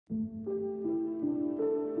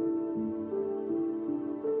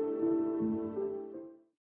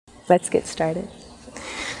Let's get started.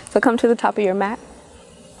 So come to the top of your mat,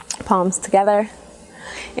 palms together.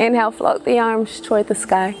 Inhale, float the arms toward the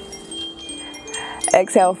sky.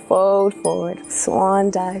 Exhale, fold forward, swan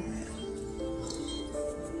dive.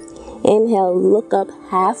 Inhale, look up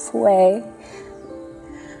halfway.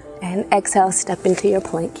 And exhale, step into your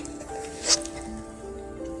plank.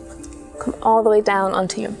 Come all the way down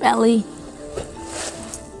onto your belly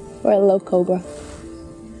for a low cobra.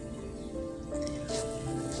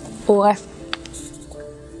 Or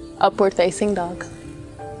upward facing dog.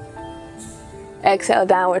 Exhale,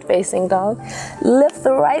 downward facing dog. Lift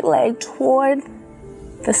the right leg toward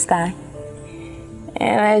the sky.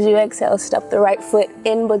 And as you exhale, step the right foot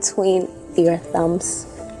in between your thumbs.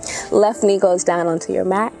 Left knee goes down onto your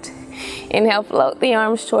mat. Inhale, float the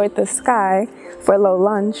arms toward the sky for a low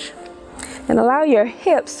lunge. And allow your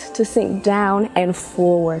hips to sink down and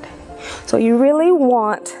forward. So you really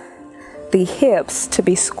want the hips to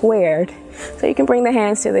be squared. So you can bring the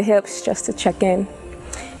hands to the hips just to check in.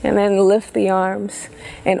 And then lift the arms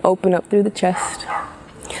and open up through the chest.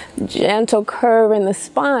 Gentle curve in the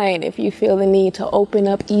spine if you feel the need to open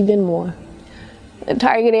up even more. The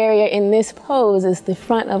target area in this pose is the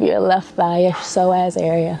front of your left thigh, your psoas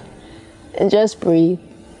area. And just breathe.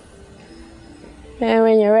 And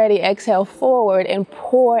when you're ready, exhale forward and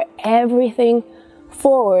pour everything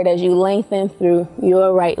forward as you lengthen through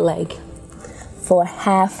your right leg for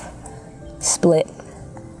half split.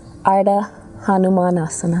 Ardha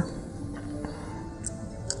Hanumanasana.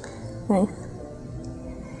 Nice.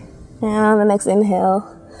 And on the next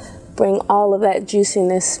inhale, bring all of that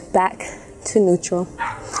juiciness back to neutral.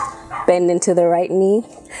 Bend into the right knee.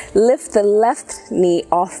 Lift the left knee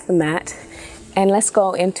off the mat. And let's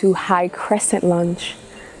go into high crescent lunge.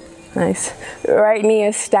 Nice. Right knee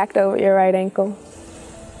is stacked over your right ankle.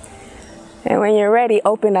 And when you're ready,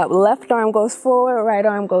 open up. Left arm goes forward, right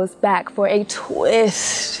arm goes back for a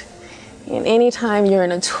twist. And anytime you're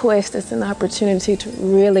in a twist, it's an opportunity to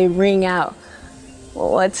really wring out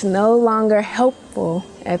what's no longer helpful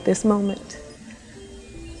at this moment.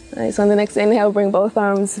 Nice. On the next inhale, bring both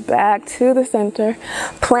arms back to the center.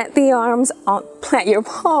 Plant your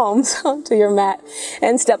palms onto your mat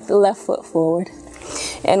and step the left foot forward.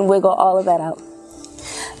 And wiggle all of that out.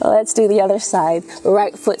 Let's do the other side.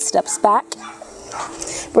 Right foot steps back.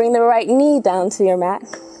 Bring the right knee down to your mat.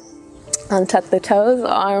 Untuck the toes,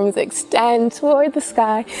 arms extend toward the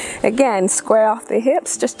sky. Again, square off the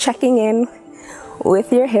hips, just checking in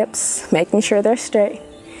with your hips, making sure they're straight.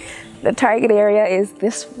 The target area is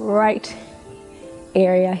this right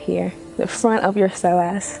area here, the front of your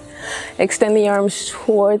psoas. Extend the arms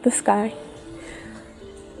toward the sky.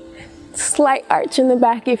 Slight arch in the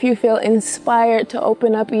back if you feel inspired to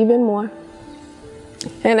open up even more.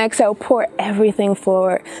 And exhale, pour everything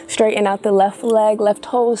forward. Straighten out the left leg, left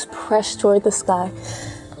toes press toward the sky.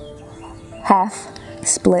 Half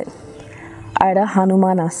split. Ardha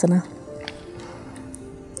Hanumanasana.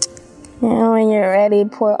 And when you're ready,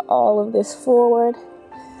 pour all of this forward.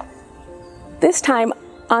 This time,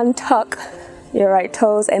 untuck your right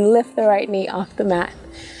toes and lift the right knee off the mat.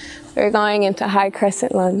 We're going into high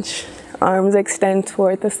crescent lunge. Arms extend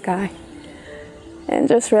toward the sky. And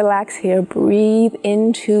just relax here. Breathe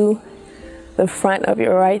into the front of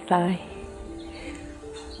your right thigh.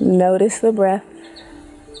 Notice the breath.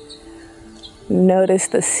 Notice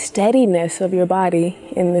the steadiness of your body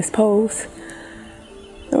in this pose.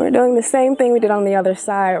 And we're doing the same thing we did on the other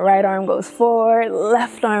side. Right arm goes forward,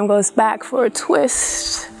 left arm goes back for a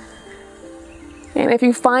twist. And if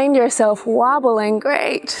you find yourself wobbling,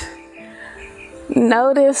 great.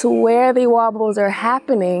 Notice where the wobbles are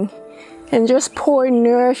happening and just pour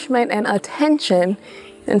nourishment and attention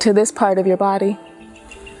into this part of your body.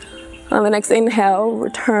 On the next inhale,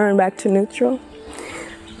 return back to neutral.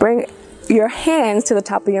 Bring your hands to the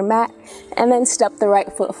top of your mat and then step the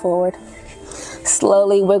right foot forward.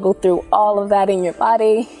 Slowly wiggle through all of that in your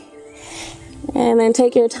body. And then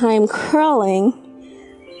take your time curling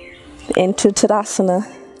into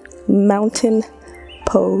Tadasana, mountain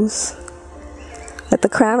pose. Let the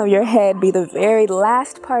crown of your head be the very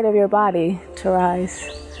last part of your body to rise.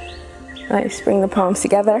 Nice, bring the palms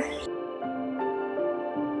together.